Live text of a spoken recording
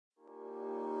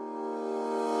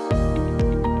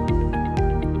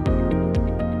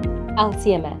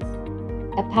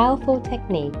LCMS, a powerful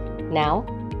technique now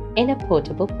in a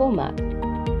portable format,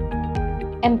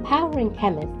 empowering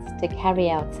chemists to carry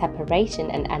out separation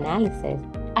and analysis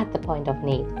at the point of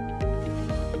need.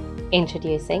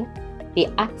 Introducing the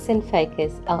Axcend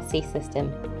Focus LC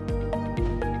system,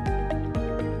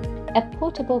 a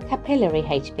portable capillary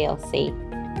HPLC.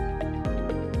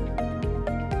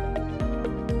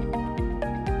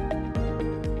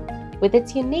 With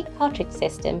its unique cartridge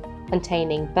system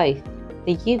containing both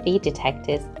the UV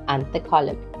detectors and the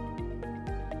column.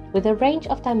 With a range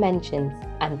of dimensions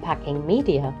and packing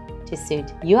media to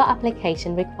suit your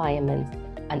application requirements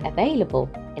and available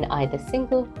in either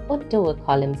single or dual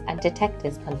columns and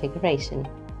detectors configuration.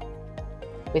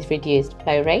 With reduced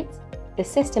flow rates, the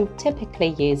system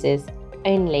typically uses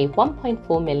only 1.4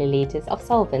 milliliters of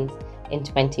solvents in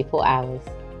 24 hours.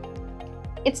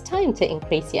 It's time to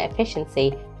increase your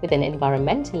efficiency with an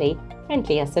environmentally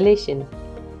friendlier solution.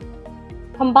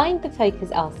 Combine the Focus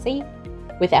LC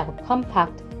with our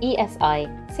compact ESI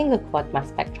single quad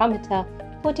mass spectrometer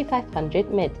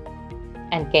 4500 mid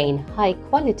and gain high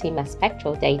quality mass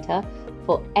spectral data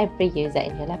for every user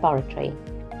in your laboratory.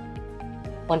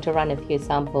 Want to run a few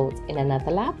samples in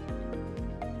another lab?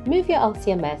 Move your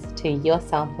LCMS to your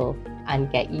sample and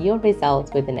get your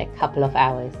results within a couple of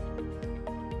hours.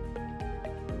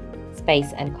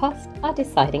 Space and cost are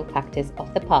deciding factors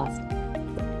of the past.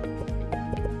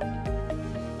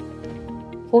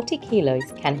 40 kilos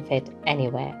can fit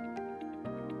anywhere.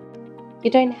 You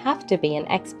don't have to be an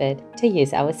expert to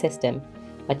use our system,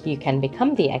 but you can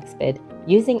become the expert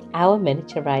using our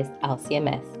miniaturized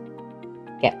LCMS.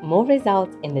 Get more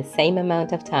results in the same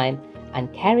amount of time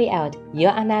and carry out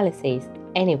your analyses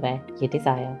anywhere you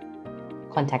desire.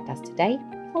 Contact us today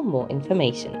for more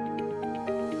information.